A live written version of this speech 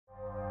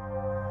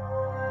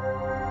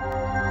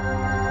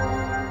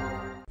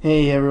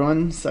Hey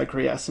everyone,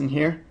 Sycra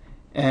here.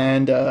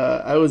 And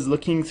I was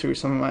looking through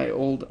some of my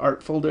old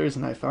art folders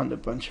and I found a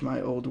bunch of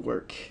my old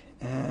work,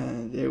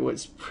 and it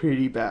was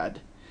pretty bad.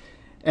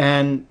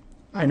 And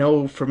I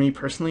know for me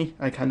personally,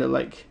 I kind of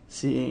like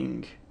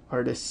seeing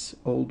artists'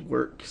 old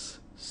works,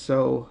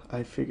 so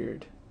I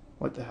figured,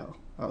 what the hell,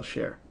 I'll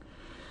share.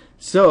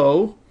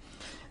 So,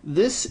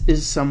 this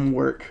is some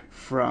work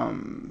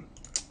from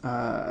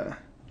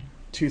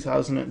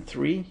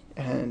 2003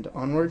 and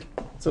onward.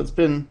 So it's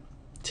been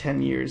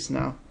 10 years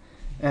now.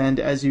 And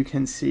as you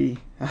can see,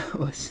 it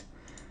was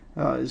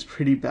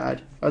pretty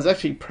bad. I was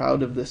actually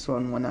proud of this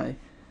one when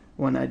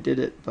I did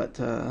it, but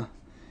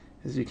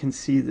as you can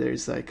see,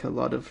 there's like a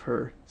lot of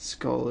her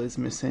skull is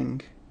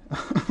missing.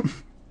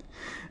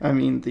 I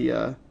mean,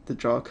 the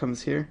jaw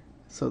comes here,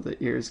 so the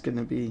ear is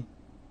gonna be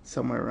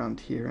somewhere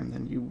around here, and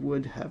then you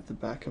would have the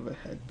back of a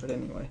head. But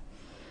anyway,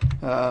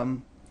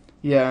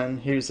 yeah, and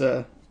here's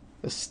a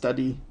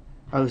study.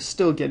 I was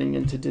still getting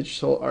into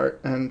digital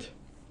art, and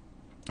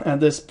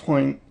at this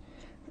point,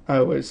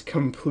 I was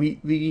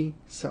completely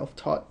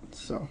self-taught,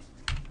 so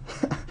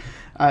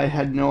I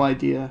had no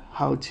idea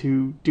how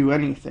to do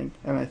anything.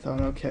 And I thought,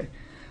 okay,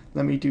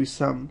 let me do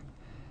some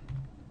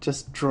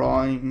just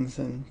drawings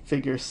and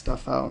figure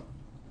stuff out.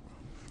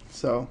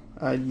 So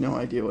I had no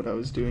idea what I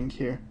was doing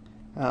here.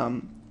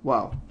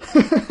 Wow,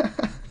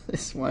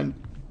 this one,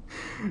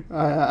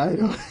 I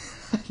don't,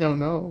 I don't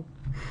know.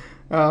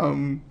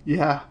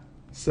 Yeah,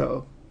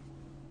 so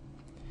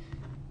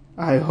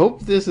I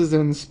hope this is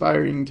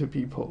inspiring to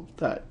people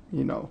that,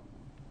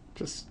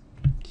 just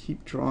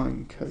keep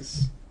drawing,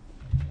 because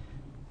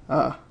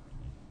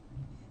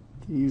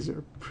these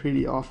are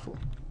pretty awful.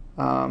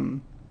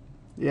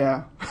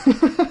 Yeah.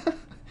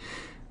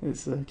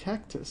 It's a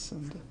cactus.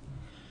 And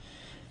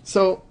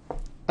so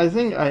I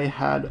think I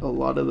had a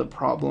lot of the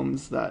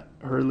problems that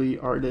early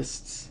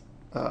artists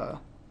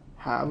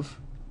have.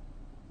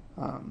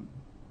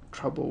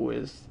 Trouble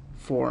with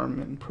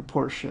form and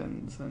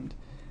proportions and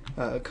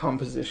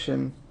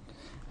composition.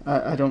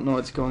 I don't know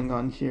what's going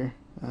on here.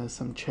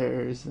 Some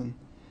chairs and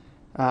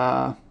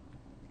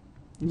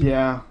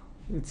yeah,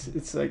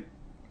 it's like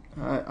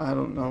I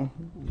don't know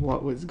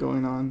what was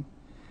going on.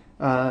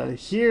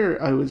 Here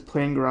I was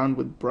playing around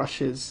with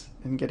brushes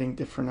and getting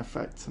different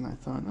effects, and I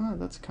thought, oh,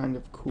 that's kind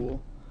of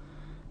cool.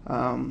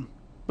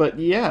 But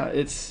yeah,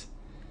 it's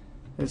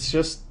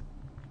just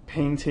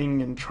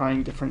painting and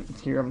trying different.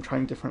 Here I'm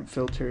trying different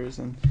filters,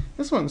 and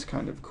this one's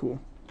kind of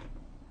cool.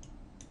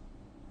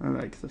 I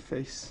like the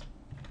face.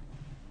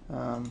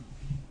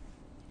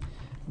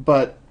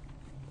 But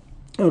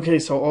okay,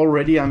 so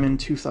already I'm in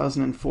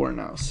 2004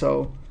 now.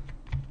 So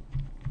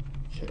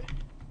okay,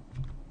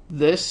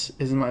 this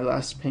is my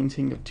last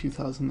painting of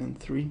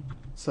 2003.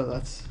 So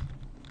that's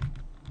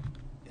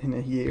in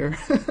a year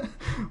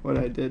what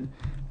I did.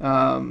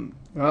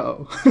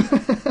 Uh-oh.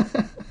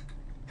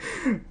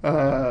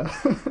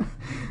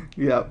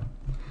 Yep.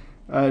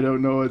 I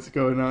don't know what's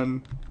going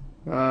on.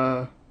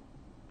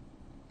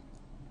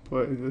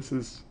 Boy, this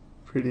is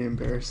pretty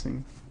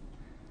embarrassing.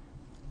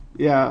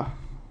 Yeah.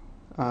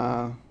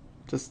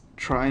 Just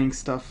trying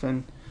stuff,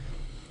 and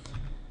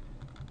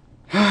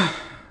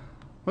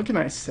what can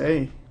I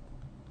say?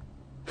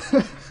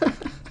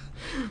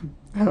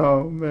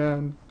 Oh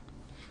man.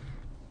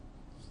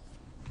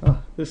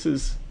 Oh, this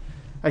is,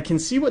 I can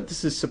see what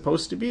this is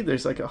supposed to be.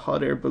 There's like a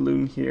hot air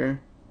balloon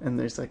here, and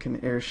there's like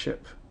an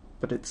airship,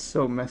 but it's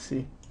so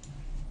messy.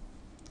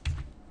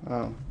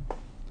 Oh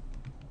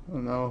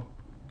no.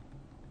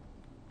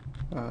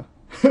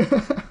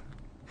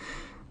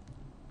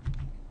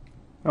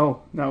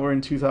 Oh, now we're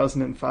in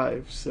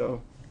 2005.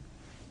 So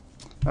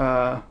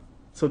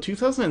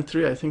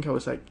 2003, I think I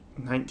was like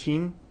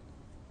 19.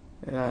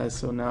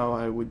 So now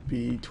I would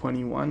be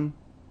 21,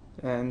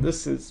 and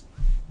this is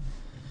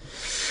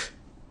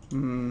I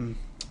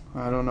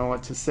don't know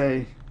what to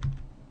say.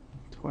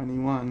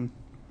 21.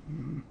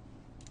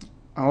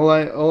 All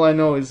I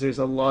know is there's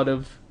a lot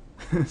of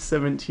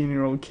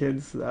 17-year-old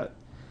kids that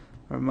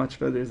are much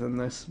better than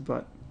this,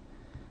 but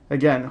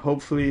again,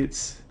 hopefully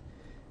it's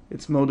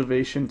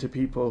motivation to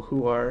people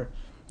who are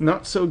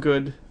not so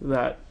good,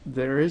 that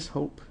there is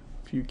hope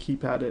if you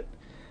keep at it.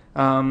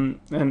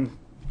 And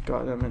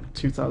God, I'm at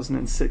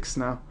 2006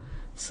 now,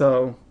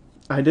 so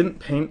I didn't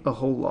paint a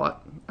whole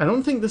lot. I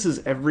don't think this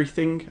is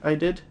everything I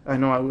did. I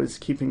know I was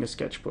keeping a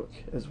sketchbook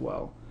as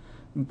well,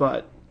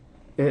 but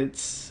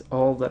it's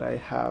all that I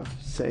have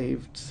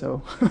saved,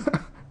 so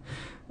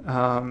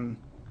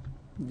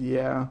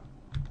yeah.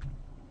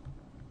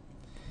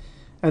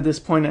 At this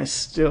point, I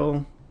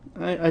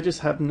just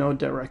have no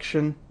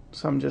direction,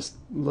 so I'm just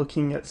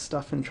looking at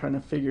stuff and trying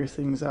to figure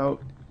things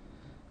out.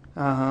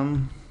 It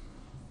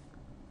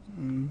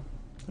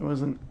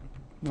wasn't,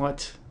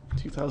 what,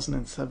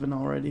 2007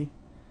 already?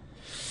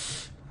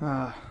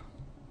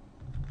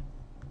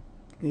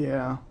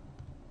 Yeah.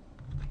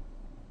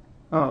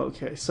 Oh,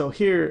 okay. So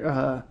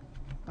here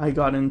I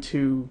got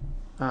into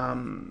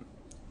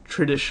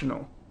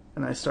traditional,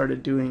 and I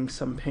started doing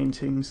some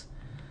paintings.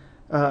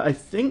 I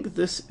think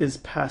this is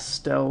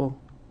pastel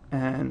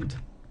and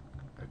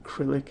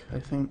acrylic, I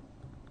think.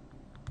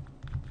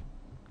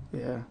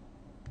 Yeah.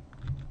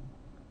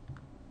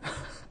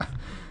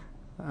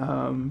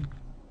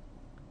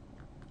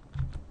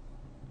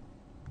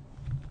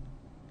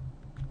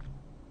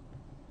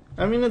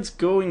 I mean, it's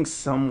going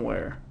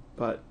somewhere,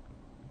 but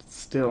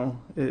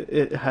still,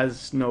 it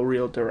has no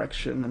real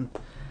direction. And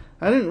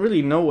I didn't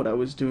really know what I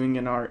was doing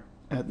in art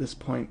at this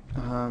point.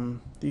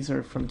 These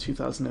are from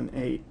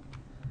 2008,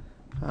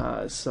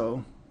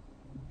 so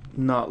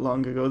not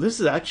long ago.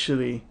 This is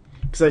actually,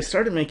 because I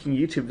started making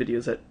YouTube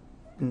videos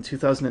in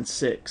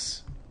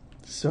 2006,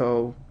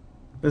 so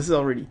this is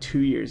already 2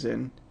 years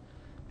in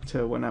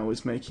to when I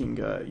was making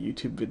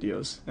YouTube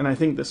videos. And I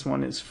think this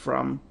one is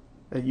from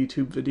a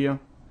YouTube video.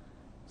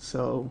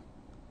 So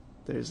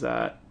there's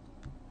that.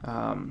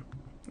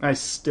 I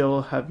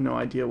still have no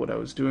idea what I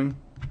was doing.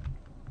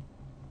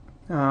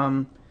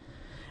 And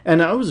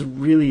I was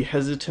really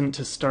hesitant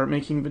to start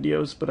making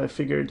videos, but I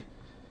figured,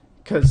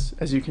 because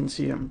as you can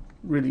see, I'm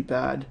really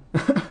bad.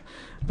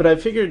 But I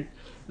figured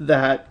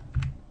that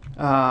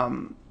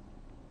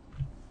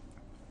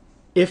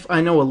if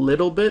I know a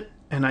little bit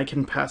and I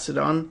can pass it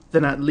on,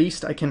 then at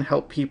least I can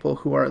help people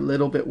who are a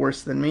little bit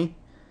worse than me.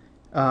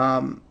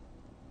 And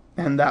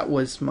that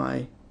was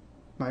my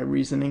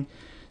reasoning.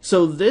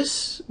 So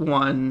this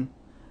one,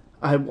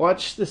 I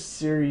watched this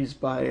series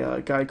by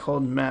a guy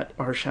called Matt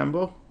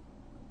Archambault,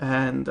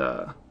 and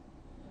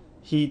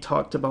he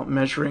talked about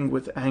measuring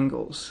with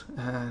angles,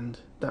 and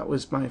that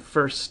was my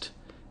first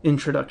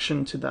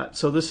introduction to that.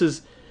 So this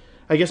is,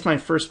 I guess, my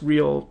first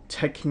real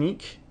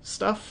technique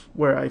stuff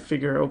where I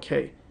figure,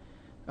 okay,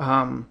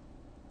 I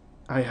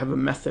have a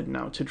method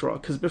now to draw,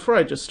 because before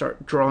I just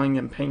start drawing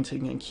and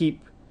painting and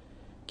keep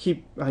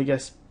I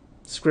guess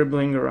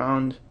scribbling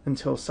around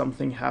until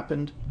something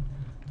happened.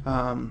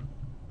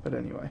 But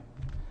anyway,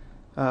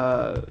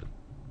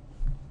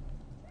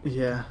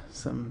 yeah,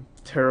 some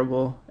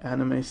terrible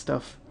anime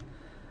stuff.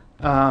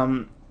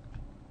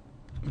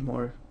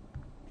 More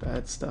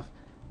bad stuff.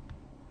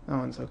 That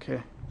one's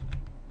okay.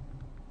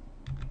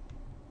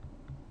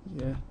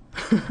 Yeah.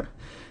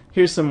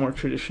 Here's some more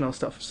traditional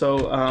stuff.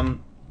 So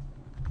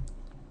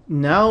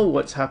now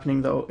what's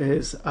happening though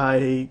is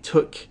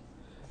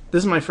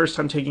this is my first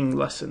time taking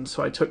lessons,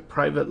 so I took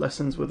private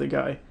lessons with a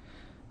guy.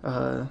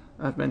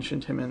 I've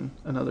mentioned him in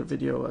another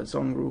video,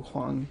 Zhongru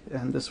Huang,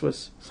 and this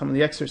was some of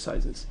the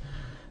exercises.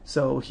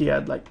 So he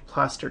had like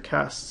plaster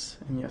casts,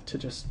 and you had to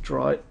just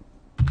draw it.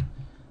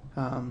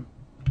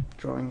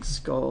 Drawing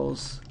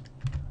skulls,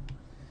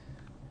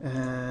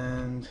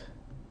 and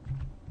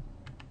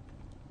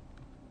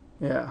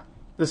yeah,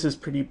 this is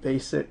pretty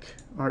basic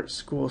art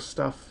school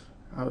stuff.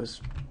 I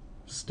was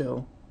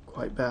still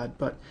quite bad,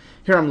 but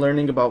here I'm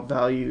learning about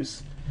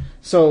values.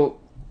 So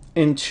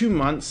in 2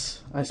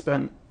 months I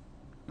spent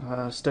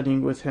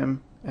studying with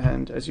him,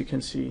 and as you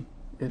can see,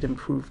 it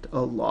improved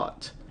a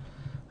lot.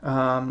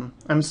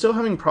 I'm still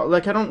having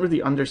like, I don't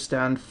really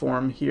understand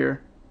form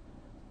here.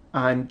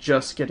 I'm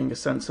just getting a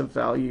sense of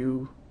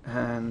value,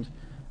 and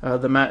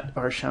the Matt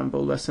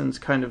Archambault lessons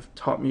kind of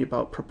taught me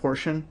about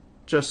proportion,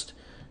 just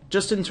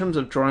in terms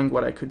of drawing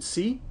what I could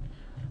see.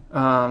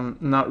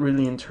 Not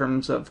really in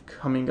terms of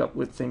coming up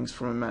with things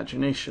from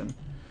imagination.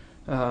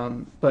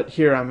 But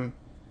here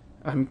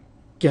I'm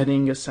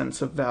getting a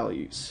sense of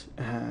values,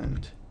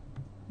 and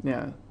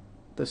yeah,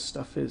 this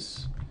stuff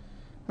is,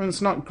 I mean,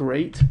 it's not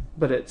great,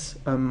 but it's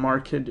a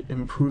marked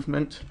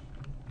improvement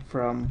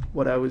from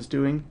what I was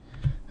doing.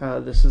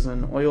 This is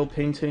an oil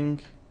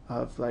painting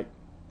of like,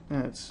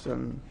 it's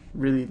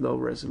really low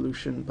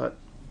resolution, but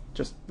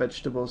just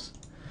vegetables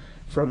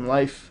from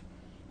life.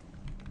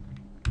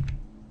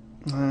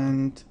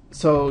 And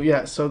so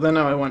yeah, so then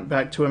I went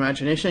back to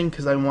imagination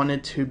because I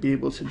wanted to be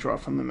able to draw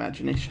from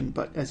imagination.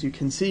 But as you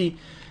can see,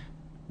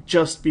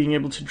 just being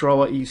able to draw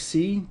what you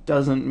see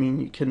doesn't mean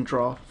you can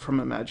draw from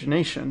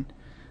imagination.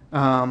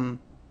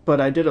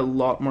 But I did a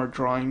lot more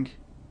drawing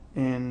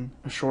in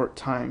a short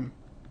time,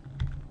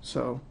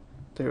 so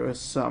there was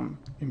some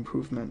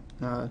improvement.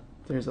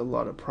 There's a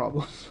lot of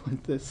problems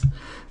with this.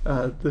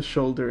 The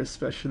shoulder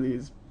especially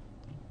is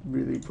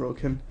really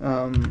broken.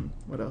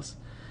 What else?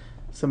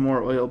 Some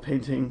more oil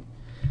painting,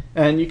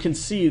 and you can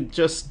see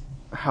just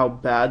how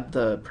bad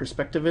the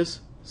perspective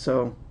is.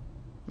 So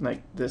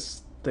like,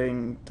 this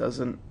thing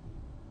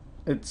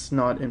it's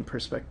not in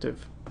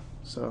perspective,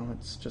 so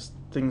it's just,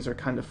 things are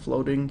kind of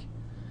floating.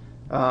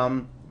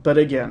 But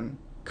again,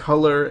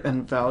 color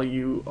and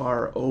value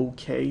are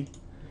okay.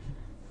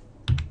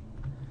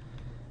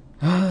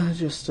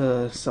 Just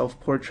a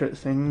self-portrait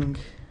thing,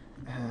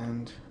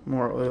 and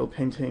more oil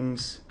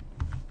paintings.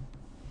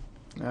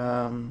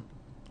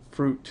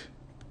 Fruit,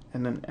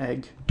 and an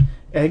egg.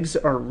 Eggs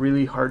are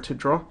really hard to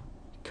draw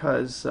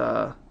because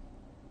the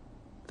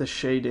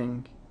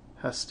shading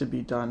has to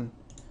be done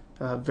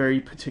very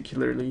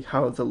particularly,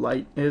 how the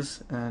light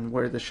is and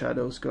where the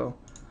shadows go.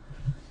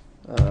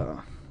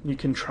 You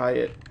can try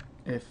it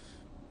if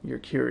you're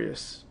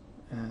curious.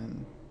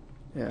 And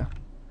yeah.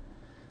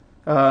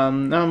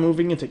 Now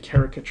moving into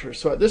caricature.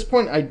 So at this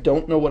point I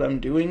don't know what I'm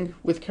doing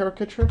with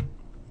caricature.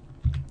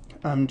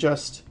 I'm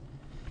just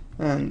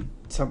and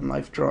some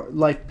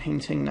life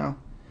painting now.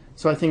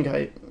 So I think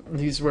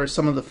these were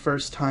some of the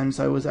first times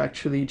I was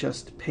actually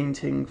just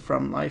painting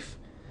from life.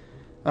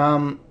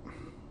 And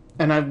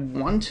I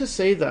want to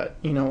say that,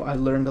 I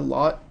learned a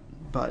lot,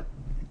 but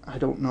I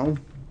don't know.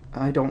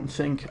 I don't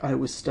think I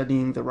was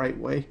studying the right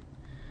way.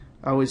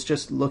 I was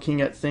just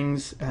looking at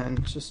things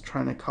and just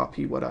trying to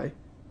copy what I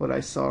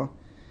saw.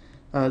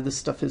 This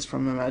stuff is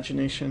from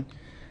imagination.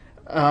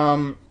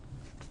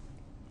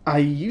 I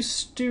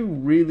used to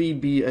really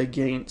be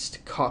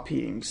against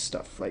copying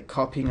stuff, like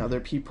copying other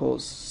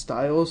people's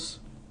styles.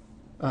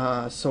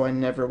 So I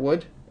never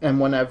would. And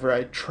whenever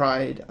I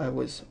tried, I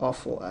was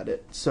awful at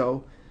it.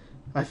 So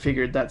I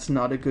figured that's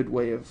not a good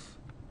way of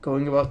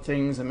going about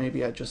things, and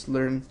maybe I just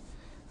learn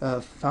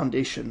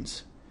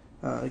foundations.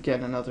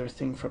 Again, another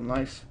thing from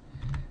life.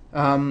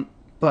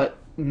 But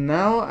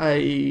now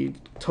I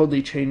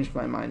totally changed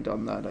my mind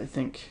on that. I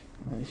think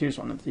here's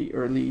one of the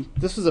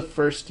this was the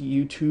first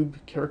YouTube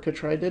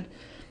caricature I did.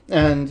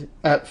 And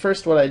at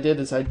first what I did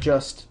is I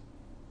just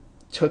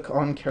took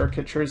on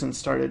caricatures and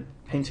started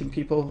painting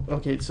people.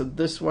 Okay, so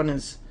this one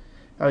is,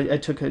 I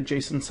took a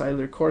Jason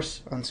Seiler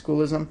course on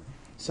schoolism,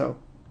 so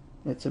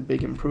it's a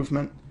big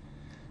improvement.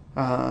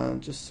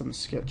 Just some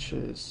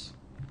sketches.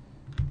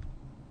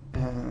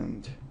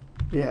 And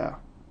yeah,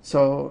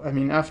 so I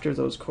mean, after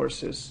those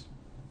courses,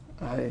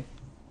 I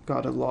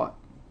got a lot.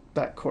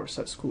 That course,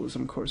 that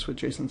schoolism course with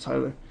Jason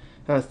Seiler,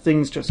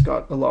 things just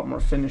got a lot more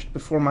finished.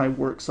 Before, my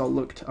works all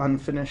looked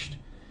unfinished,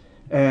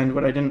 and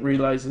what I didn't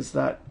realize is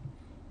that,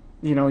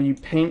 you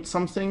paint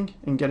something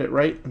and get it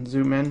right and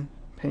zoom in,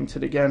 paint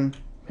it again,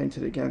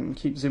 and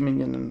keep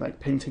zooming in and like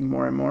painting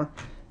more and more,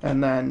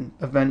 and then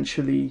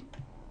eventually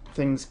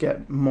things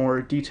get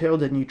more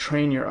detailed and you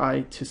train your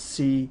eye to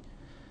see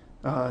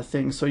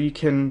things, so you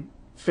can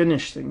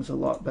finish things a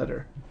lot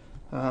better.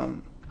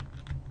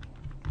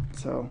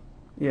 So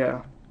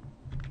yeah,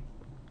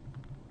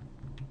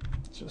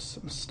 just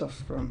some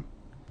stuff from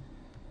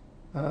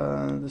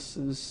this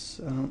is,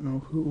 I don't know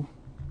who.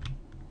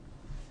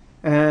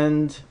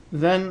 And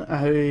then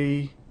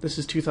this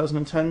is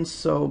 2010,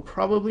 so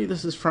probably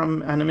this is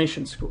from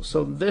animation school.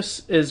 So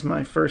this is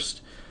my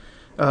first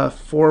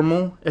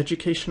formal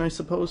education, I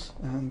suppose,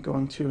 and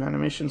going to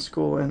animation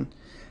school. And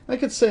I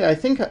could say I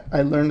think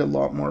I learned a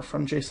lot more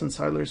from Jason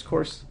Seiler's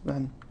course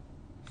than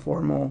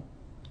formal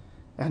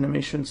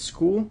animation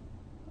school,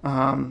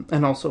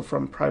 and also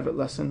from private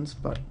lessons,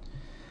 but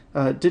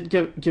did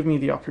give me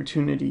the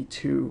opportunity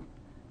to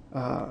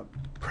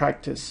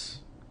practice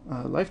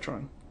life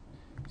drawing.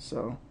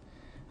 So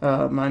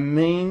my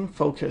main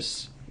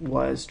focus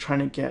was trying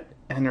to get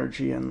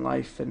energy and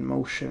life and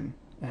motion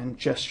and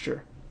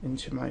gesture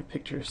into my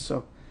pictures.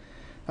 So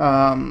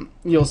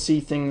you'll see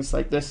things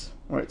like this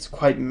where it's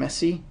quite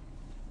messy,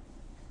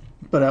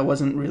 but I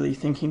wasn't really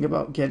thinking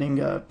about getting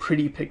a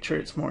pretty picture.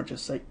 It's more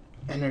just like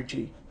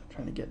energy,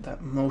 trying to get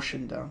that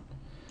motion down.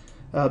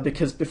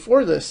 Because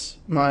before this,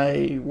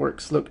 my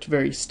works looked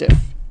very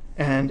stiff,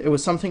 and it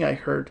was something I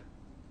heard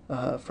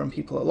from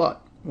people a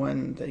lot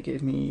when they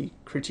gave me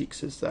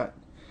critiques, is that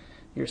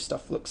your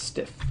stuff looks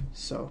stiff.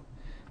 So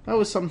that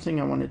was something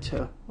I wanted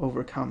to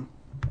overcome.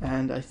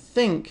 And I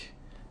think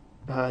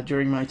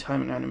during my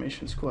time in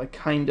animation school, I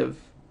kind of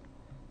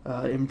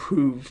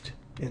improved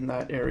in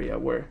that area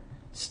where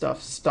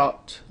stuff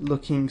stopped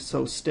looking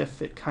so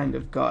stiff. It kind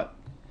of got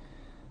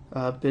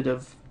a bit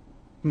of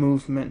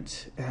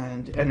movement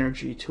and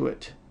energy to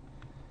it.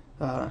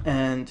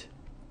 And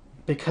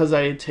because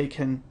I had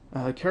taken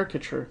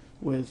caricature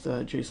with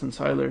Jason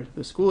Seiler,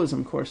 the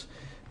schoolism course,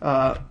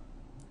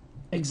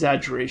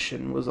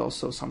 exaggeration was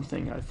also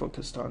something I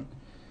focused on.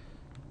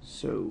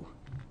 So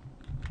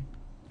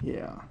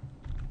yeah,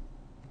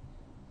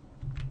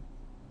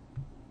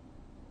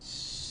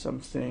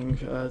 something,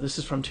 this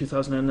is from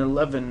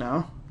 2011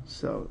 now,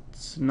 so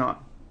it's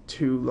not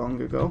too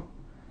long ago.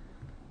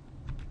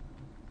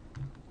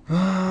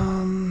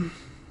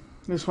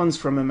 This one's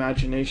from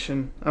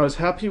imagination. I was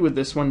happy with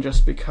this one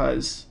just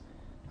because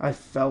I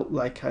felt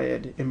like I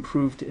had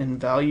improved in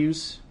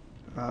values,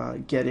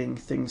 getting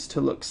things to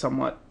look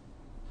somewhat,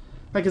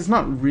 like, it's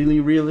not really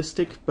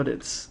realistic, but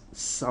it's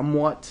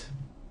somewhat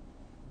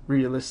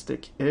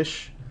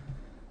realistic-ish.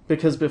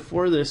 Because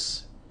before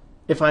this,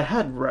 if I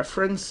had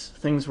reference,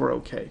 things were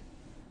okay.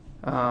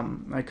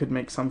 I could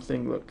make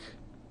something look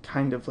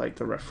kind of like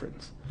the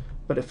reference.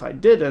 But if I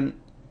didn't,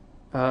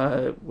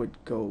 it would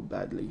go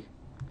badly.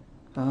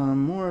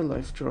 More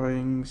life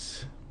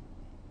drawings.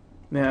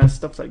 Yeah,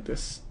 stuff like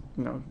this.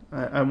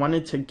 I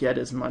wanted to get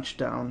as much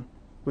down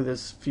with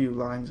as few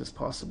lines as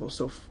possible.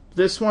 So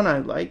this one I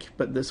like,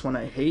 but this one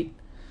I hate,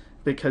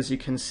 because you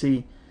can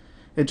see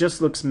it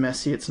just looks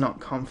messy. It's not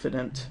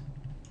confident.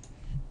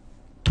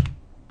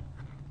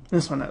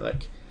 This one I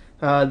like.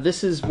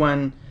 This is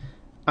when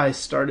I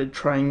started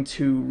trying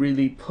to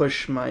really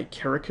push my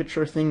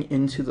caricature thing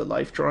into the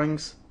life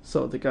drawings.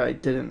 So the guy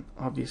didn't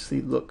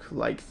obviously look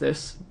like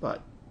this,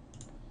 but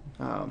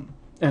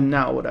and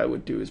now what I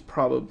would do is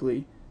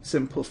probably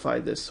simplify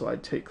this. So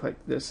I'd take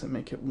like this and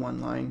make it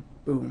one line,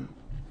 boom,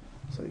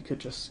 so you could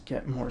just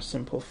get more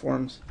simple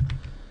forms.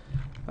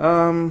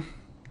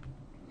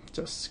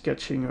 Just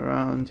sketching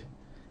around,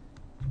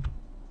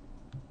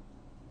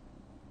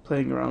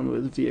 playing around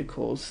with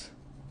vehicles.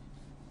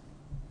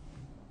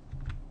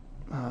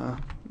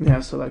 Yeah,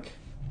 so like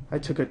I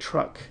took a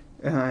truck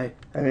and I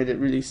made it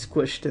really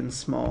squished and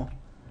small.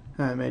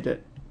 And I made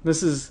it,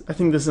 I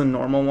think this is a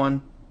normal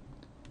one.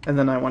 And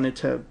then I wanted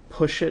to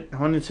push it. I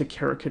wanted to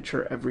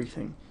caricature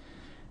everything.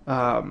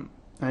 I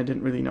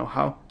didn't really know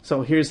how.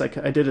 So here's like,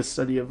 I did a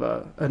study of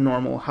a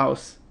normal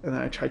house, and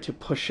then I tried to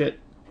push it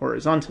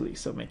horizontally,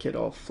 so make it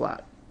all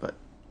flat, but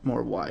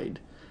more wide.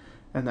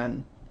 And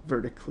then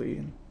vertically,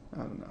 and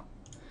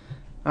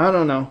I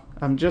don't know.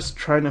 I'm just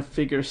trying to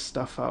figure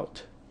stuff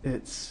out. I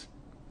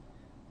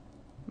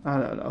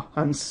don't know.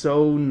 I'm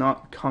so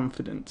not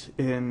confident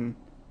in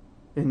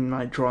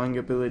my drawing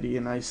ability,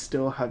 and I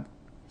still have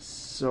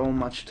so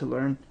much to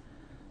learn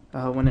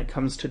when it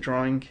comes to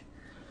drawing.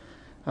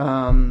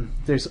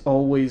 There's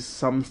always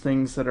some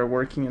things that are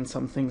working and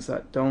some things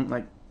that don't.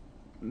 Like,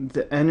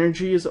 the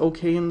energy is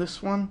okay in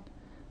this one,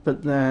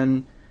 but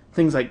then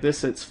things like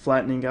this, it's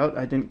flattening out.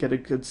 I didn't get a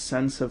good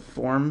sense of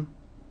form,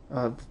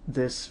 of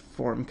this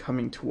form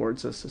coming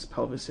towards us, this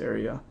pelvis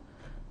area.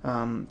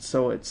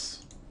 So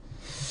it's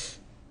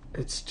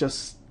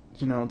just,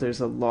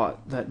 there's a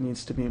lot that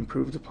needs to be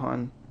improved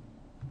upon.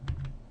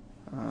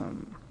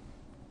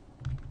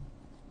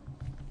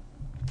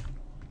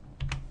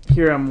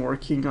 Here I'm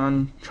working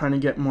on trying to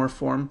get more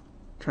form,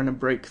 trying to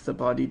break the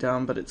body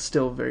down, but it's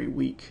still very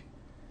weak.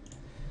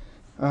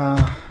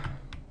 Yeah,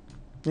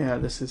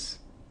 this is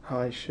how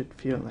I should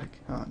feel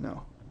like. Oh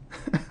no.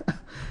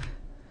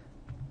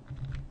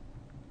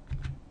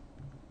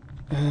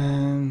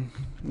 And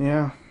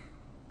yeah,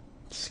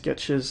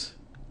 sketches.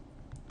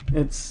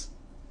 It's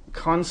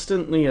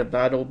constantly a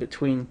battle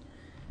between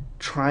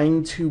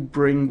trying to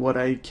bring what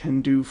I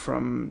can do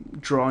from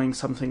drawing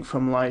something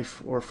from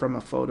life or from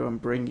a photo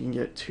and bringing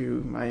it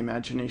to my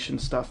imagination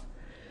stuff.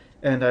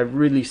 And I've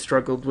really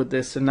struggled with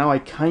this, and now I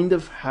kind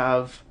of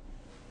have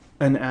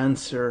an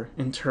answer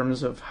in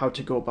terms of how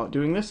to go about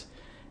doing this.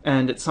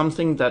 And it's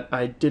something that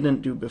I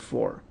didn't do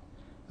before,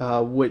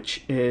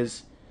 which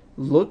is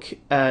look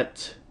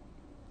at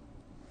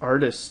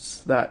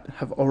artists that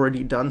have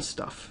already done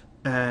stuff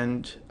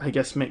and I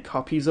guess make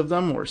copies of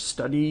them or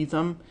study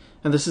them.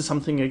 And this is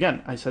something,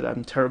 again, I said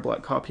I'm terrible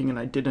at copying and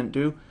I didn't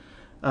do.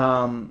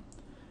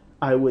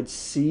 I would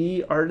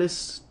see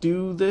artists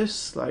do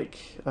this,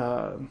 like,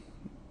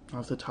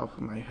 off the top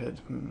of my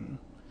head,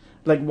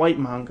 like white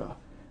manga.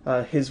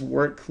 His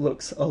work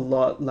looks a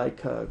lot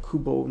like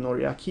Kubo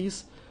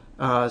Noriaki's.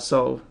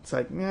 So it's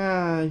like,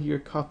 yeah, you're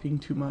copying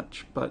too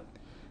much. But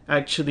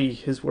actually,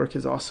 his work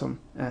is awesome,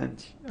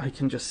 and I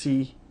can just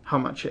see how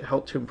much it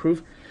helped to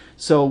improve.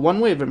 So one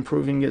way of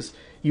improving is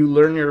you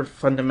learn your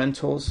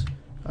fundamentals,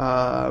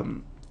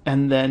 and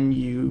then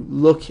you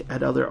look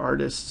at other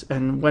artists.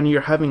 And when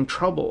you're having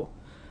trouble,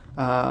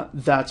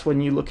 that's when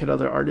you look at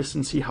other artists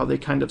and see how they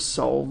kind of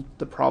solve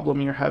the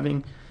problem you're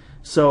having.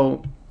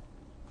 So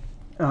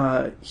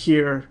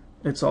here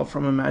it's all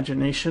from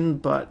imagination,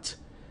 but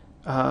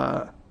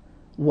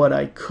what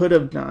I could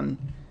have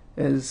done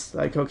is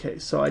like, okay,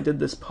 so I did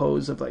this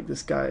pose of like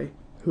this guy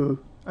who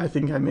I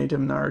think I made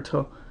him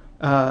Naruto,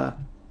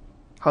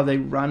 how they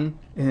run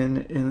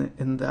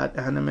in that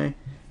anime.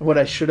 What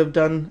I should have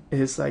done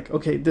is like,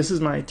 okay, this is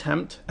my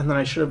attempt, and then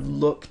I should have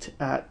looked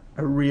at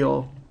a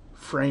real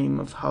frame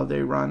of how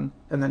they run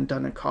and then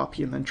done a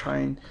copy and then try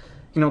and,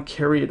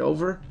 carry it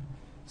over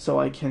so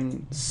I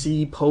can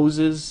see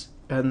poses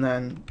and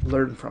then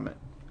learn from it.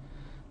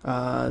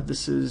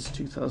 This is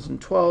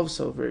 2012,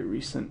 so very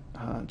recent,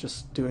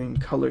 just doing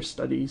color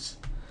studies.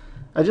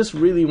 I just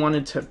really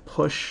wanted to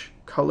push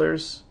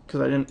colors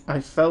because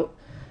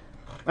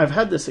I've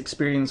had this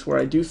experience where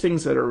I do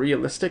things that are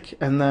realistic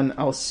and then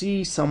I'll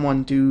see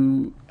someone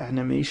do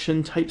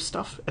animation type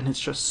stuff and it's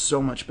just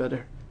so much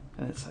better.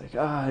 And it's like,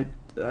 I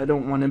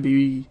don't want to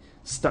be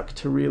stuck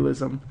to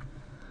realism.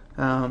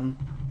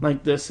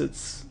 Like this,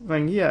 it's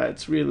like, yeah,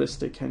 it's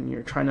realistic and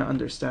you're trying to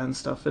understand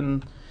stuff.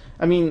 And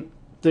I mean,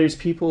 there's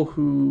people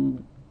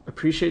who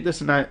appreciate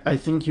this, and I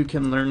think you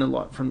can learn a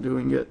lot from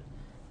doing it,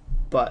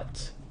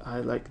 but I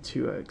like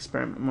to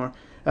experiment more.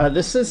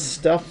 This is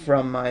stuff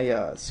from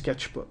my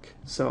sketchbook.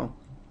 So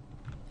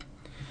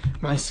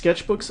my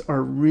sketchbooks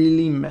are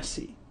really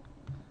messy,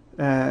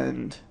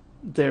 and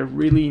they're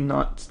really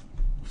not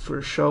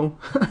for show.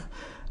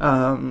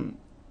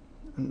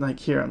 Like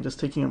here, I'm just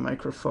taking a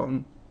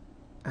microphone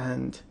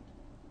and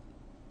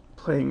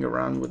playing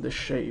around with the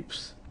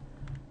shapes.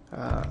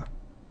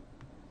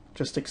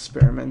 Just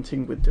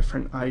experimenting with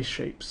different eye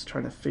shapes,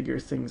 trying to figure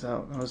things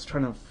out. I was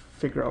trying to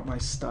figure out my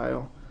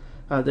style.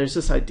 There's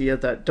this idea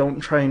that don't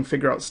try and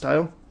figure out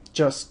style,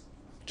 just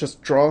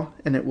draw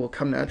and it will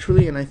come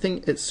naturally, and I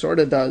think it sort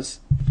of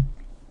does.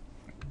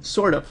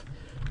 Sort of.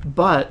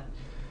 But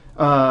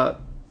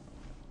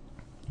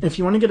if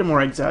you want to get a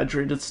more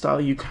exaggerated style,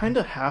 you kind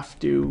of have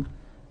to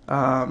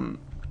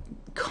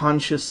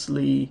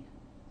consciously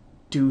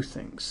do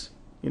things,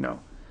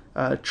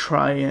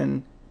 try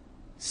and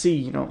see,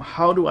 you know,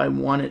 how do I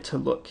want it to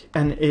look?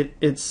 And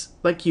it's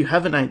like you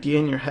have an idea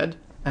in your head,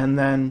 and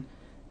then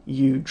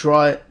you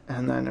draw it,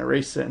 and then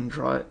erase it and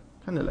draw it,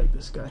 kind of like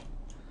this guy.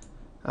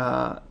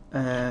 I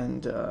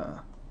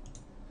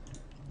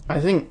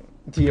think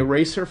the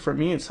eraser for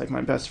me, it's like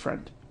my best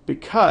friend,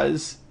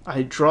 because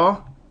I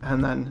draw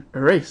and then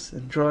erase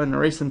and draw and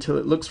erase until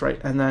it looks right.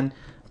 And then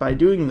by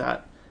doing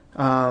that,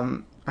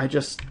 I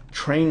just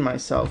train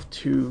myself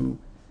to,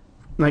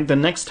 like, the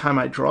next time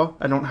I draw,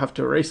 I don't have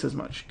to erase as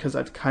much because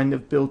I've kind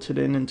of built it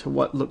in into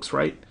what looks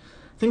right.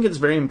 I think it's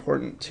very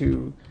important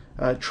to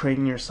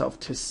train yourself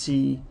to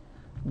see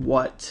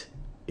what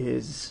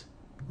is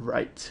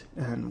right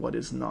and what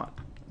is not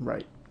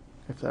right,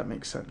 if that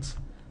makes sense.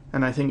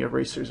 And I think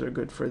erasers are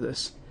good for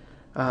this,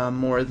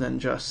 more than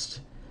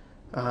just,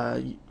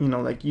 you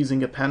know, like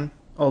using a pen.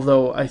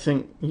 Although I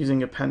think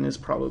using a pen is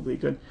probably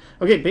good.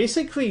 Okay,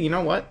 basically, you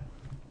know what?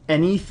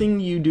 Anything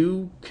you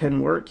do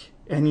can work.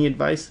 Any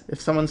advice,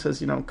 if someone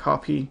says, you know,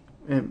 copy,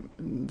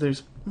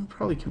 there's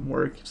probably can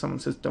work. If someone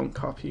says don't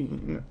copy,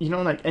 you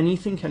know, like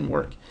anything can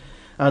work.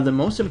 The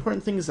most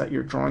important thing is that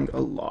you're drawing a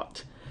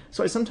lot.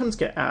 So I sometimes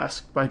get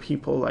asked by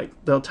people, like,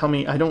 they'll tell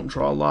me I don't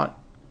draw a lot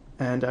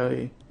and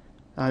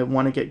I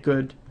want to get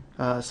good.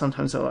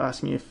 Sometimes they'll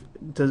ask me if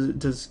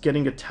does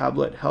getting a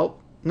tablet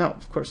help? No,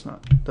 of course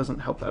not. It doesn't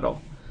help at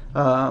all.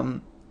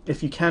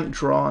 If you can't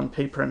draw on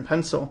paper and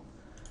pencil,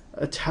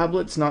 a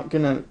tablet's not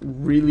going to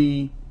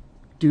really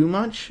do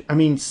much. I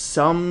mean,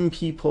 some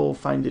people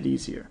find it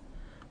easier,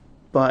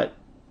 but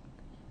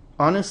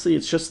honestly,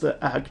 it's just the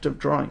act of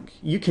drawing.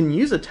 You can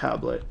use a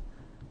tablet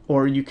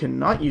or you can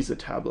not use a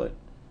tablet,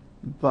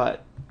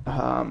 but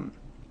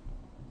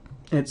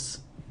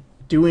it's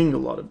doing a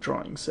lot of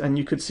drawings. And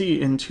you could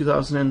see in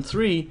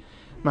 2003,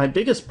 my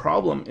biggest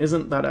problem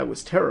isn't that I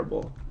was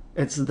terrible,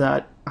 it's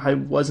that I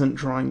wasn't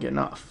drawing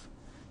enough.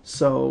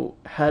 So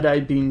had I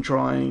been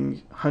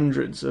drawing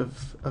hundreds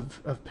of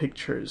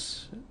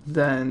pictures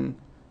then,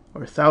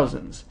 or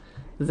thousands,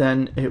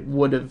 then it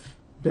would have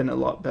been a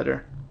lot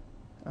better.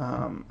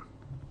 And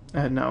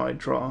now I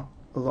draw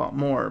a lot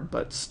more,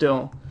 but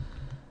still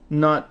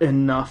not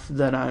enough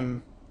that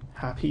I'm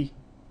happy.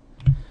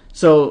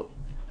 So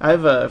I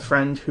have a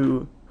friend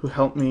who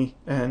helped me,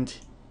 and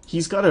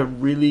he's got a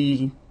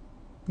really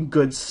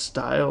good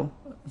style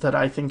that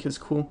I think is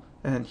cool,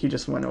 and he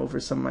just went over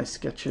some of my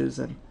sketches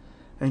and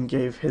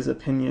gave his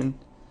opinion,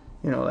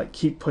 you know, like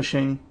keep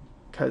pushing,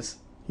 because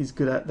he's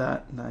good at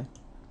that and I'm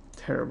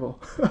terrible.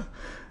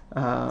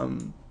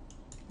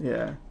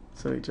 Yeah,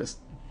 so he just,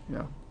 you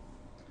know,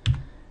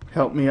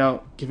 helped me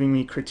out, giving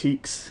me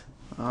critiques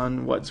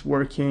on what's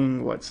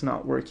working, what's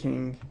not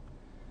working.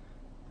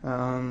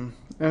 And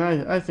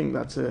I think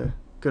that's a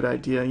good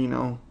idea, you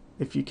know,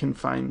 if you can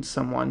find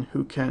someone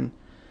who can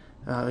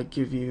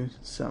give you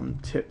some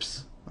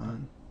tips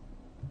on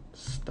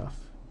stuff,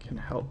 can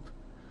help.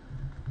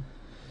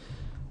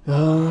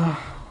 Not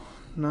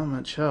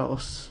much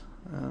else.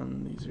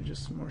 These are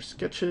just more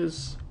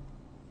sketches.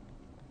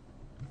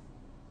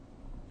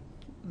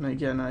 And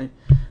again, I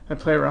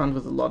play around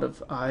with a lot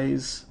of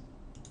eyes.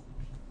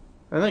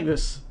 I think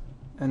this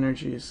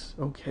energy is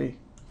okay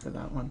for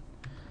that one.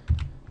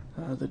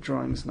 The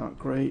drawing's not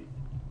great.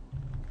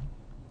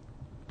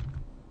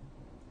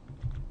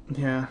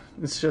 Yeah,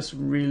 it's just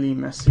really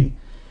messy.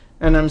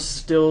 And I'm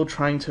still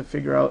trying to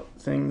figure out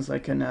things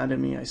like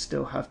anatomy. I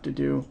still have to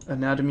do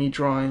anatomy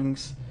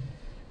drawings.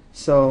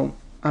 So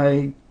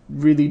I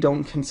really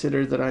don't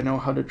consider that I know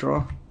how to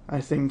draw. I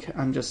think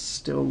I'm just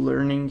still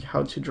learning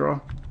how to draw.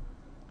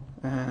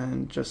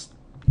 And just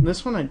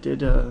this one I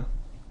did a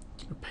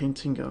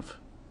painting of.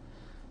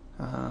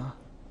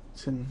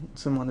 It's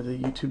in one of the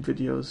YouTube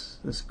videos.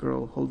 This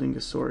girl holding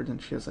a sword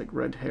and she has like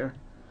red hair.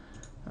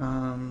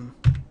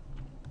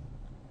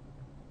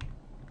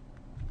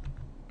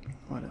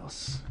 What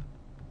else?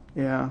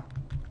 Yeah.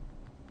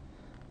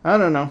 I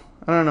don't know.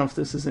 I don't know if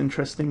this is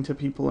interesting to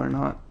people or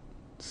not.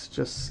 It's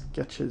just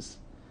sketches.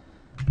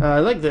 I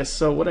like this.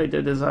 So what I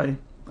did is I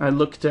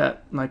looked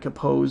at like a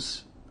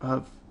pose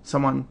of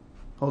someone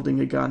holding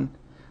a gun.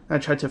 I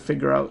tried to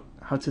figure out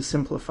how to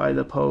simplify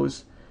the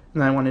pose,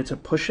 and I wanted to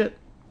push it.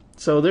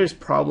 So there's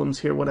problems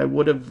here. What I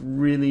would have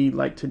really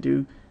liked to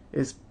do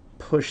is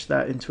push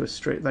that into a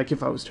straight, like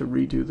if I was to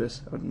redo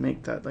this, I would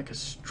make that like a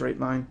straight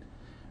line,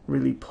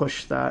 really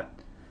push that,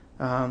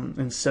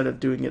 instead of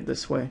doing it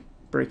this way,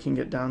 breaking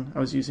it down. I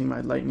was using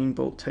my lightning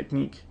bolt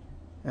technique,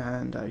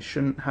 and I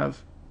should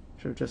have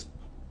just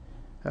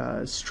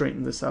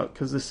straightened this out,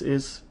 because this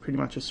is pretty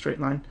much a straight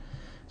line.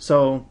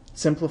 So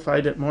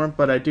simplified it more,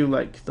 but I do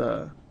like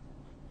the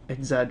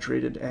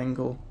exaggerated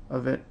angle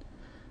of it.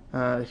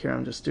 Here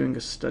I'm just doing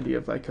a study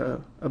of like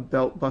a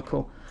belt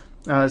buckle.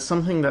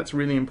 Something that's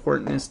really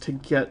important is to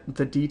get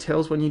the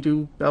details when you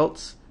do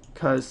belts,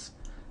 because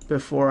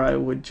before I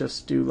would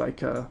just do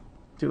like a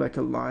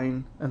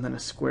line and then a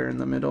square in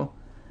the middle,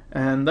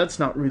 and that's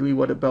not really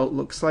what a belt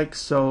looks like.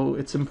 So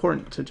it's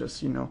important to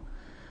just, you know,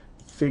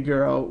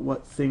 figure out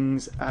what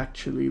things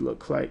actually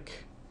look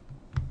like.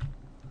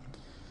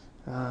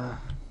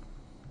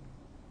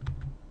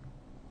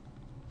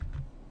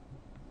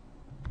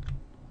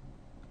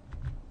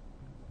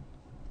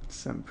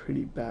 some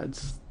pretty bad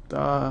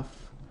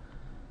stuff.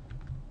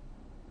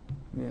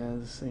 Yeah,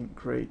 this ain't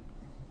great.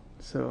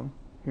 So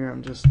here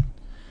I'm just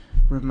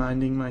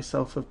reminding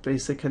myself of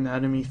basic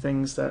anatomy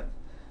things, that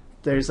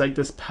there's like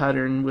this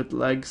pattern with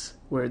legs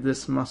where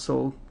this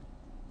muscle,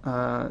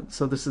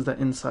 so this is the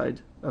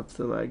inside of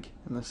the leg,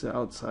 and this is the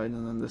outside,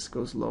 and then this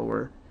goes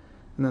lower,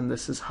 and then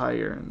this is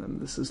higher, and then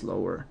this is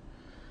lower.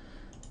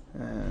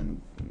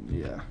 And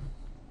yeah.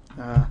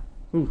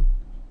 Ooh,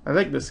 I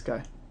like this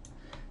guy.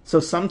 So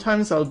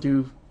sometimes I'll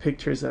do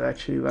pictures that I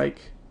actually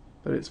like,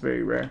 but it's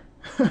very rare.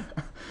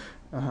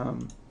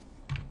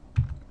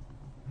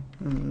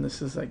 And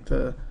this is like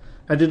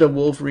I did a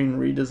Wolverine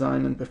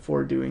redesign, and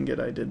before doing it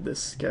I did this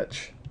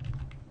sketch.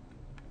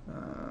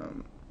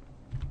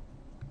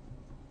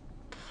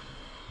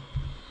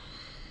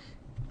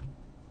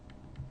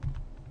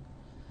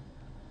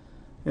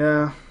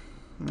 Yeah,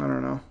 I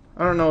don't know.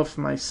 I don't know if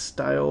my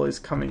style is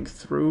coming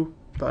through,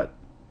 but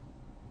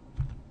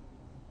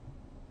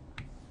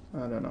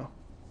I don't know.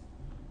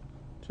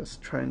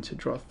 Just trying to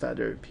draw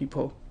fatter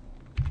people.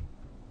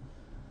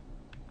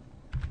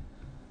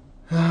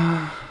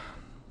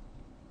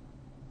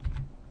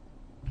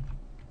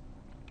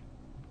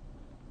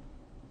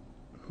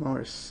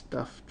 More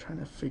stuff, trying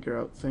to figure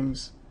out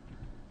things.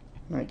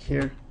 Like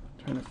here,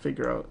 trying to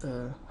figure out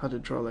how to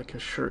draw like a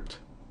shirt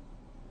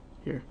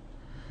here.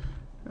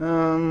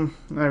 I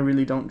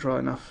really don't draw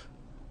enough.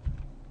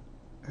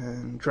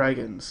 And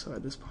dragons, so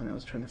at this point I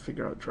was trying to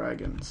figure out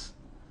dragons.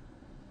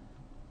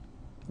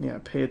 Yeah,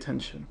 pay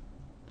attention.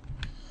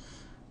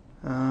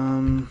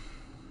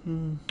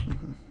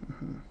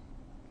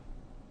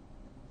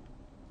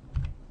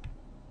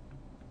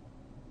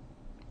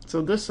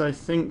 So this, I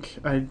think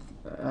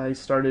I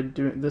started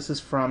doing, this is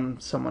from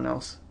someone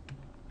else.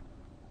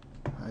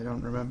 I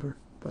don't remember,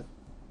 but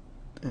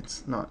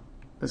it's not,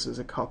 this is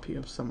a copy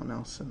of someone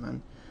else. And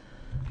then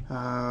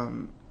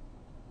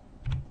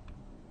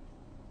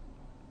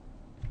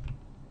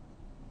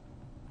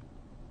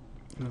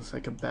it was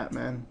like a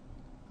Batman.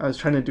 I was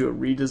trying to do a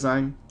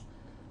redesign.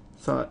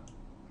 Thought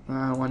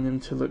I want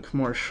him to look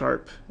more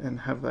sharp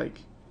and have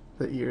like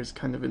the ears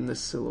kind of in this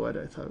silhouette.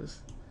 I thought it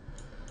was,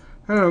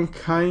 I don't know,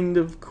 kind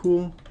of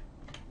cool,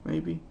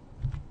 maybe.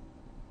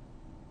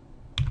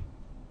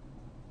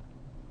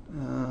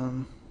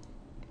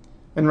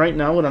 And right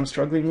now what I'm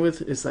struggling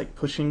with is like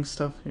pushing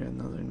stuff. Here,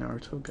 another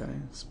Naruto guy,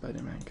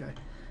 Spider-Man guy.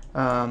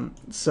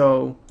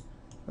 So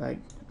like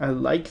I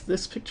like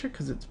this picture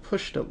because it's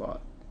pushed a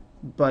lot,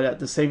 but at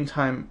the same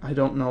time I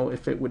don't know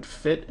if it would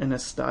fit in a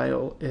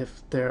style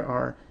if there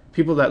are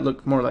people that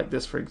look more like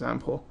this, for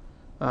example.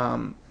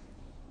 I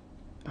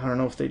don't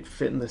know if they'd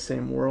fit in the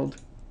same world.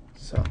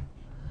 So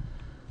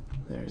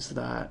there's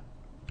that.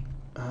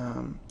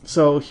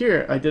 So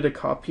here I did a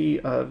copy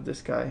of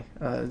this guy,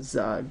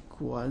 Zagwazev.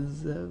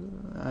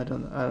 I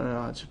don't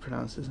know how to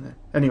pronounce his name.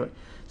 Anyway,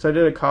 so I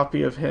did a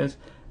copy of his,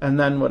 and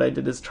then what I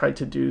did is try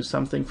to do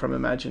something from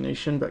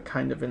imagination, but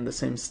kind of in the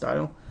same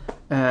style.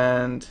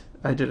 And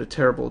I did a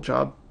terrible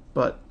job,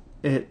 but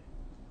it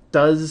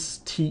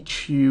does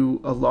teach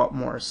you a lot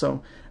more.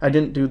 So I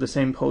didn't do the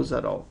same pose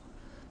at all.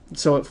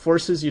 So it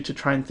forces you to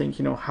try and think,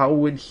 you know, how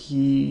would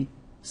he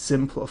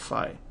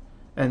simplify?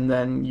 And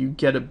then you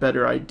get a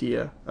better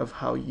idea of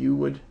how you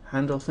would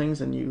handle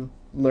things, and you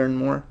learn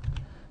more.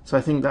 So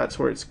I think that's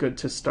where it's good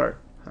to start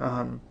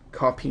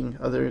copying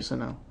others,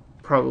 and I'll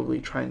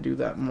probably try and do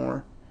that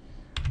more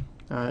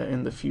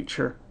in the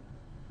future.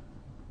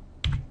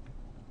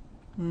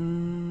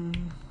 Don't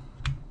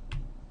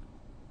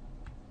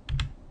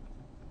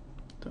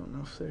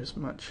know if there's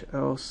much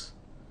else.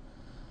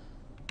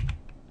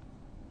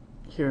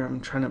 Here I'm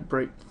trying to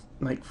break,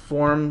 like,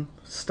 form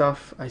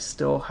stuff I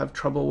still have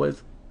trouble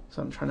with.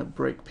 So I'm trying to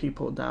break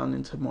people down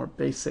into more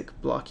basic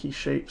blocky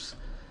shapes.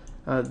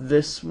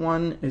 This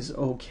one is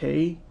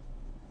okay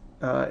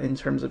in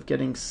terms of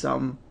getting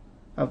some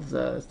of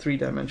the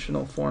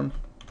three-dimensional form.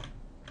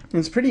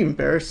 It's pretty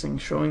embarrassing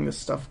showing this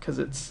stuff because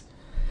it's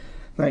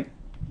like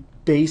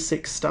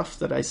basic stuff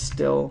that I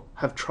still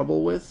have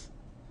trouble with.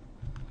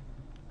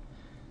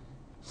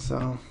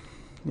 So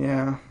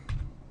yeah,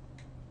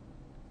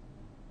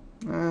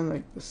 I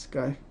like this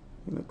guy.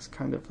 He looks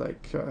kind of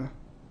like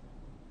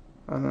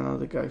I don't know,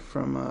 the guy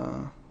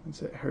from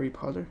is it Harry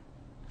Potter?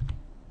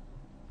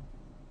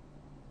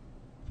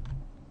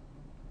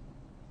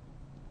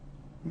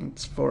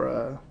 It's for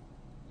a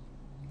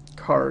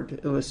card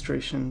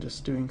illustration,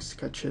 just doing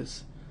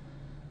sketches.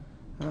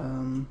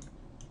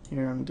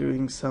 Here I'm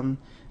doing some,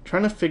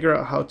 trying to figure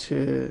out how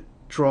to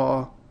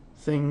draw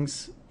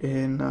things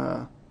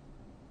in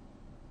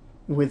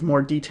with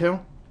more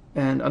detail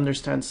and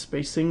understand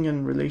spacing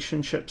and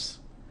relationships.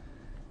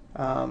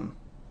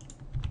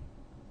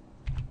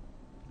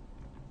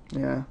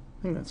 Yeah,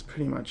 I think that's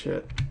pretty much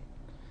it.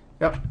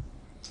 Yep.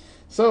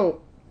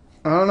 So,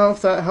 I don't know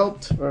if that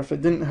helped, or if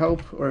it didn't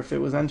help, or if it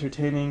was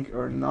entertaining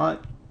or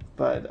not,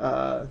 but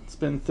it's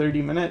been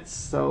 30 minutes,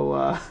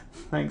 so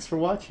thanks for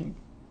watching.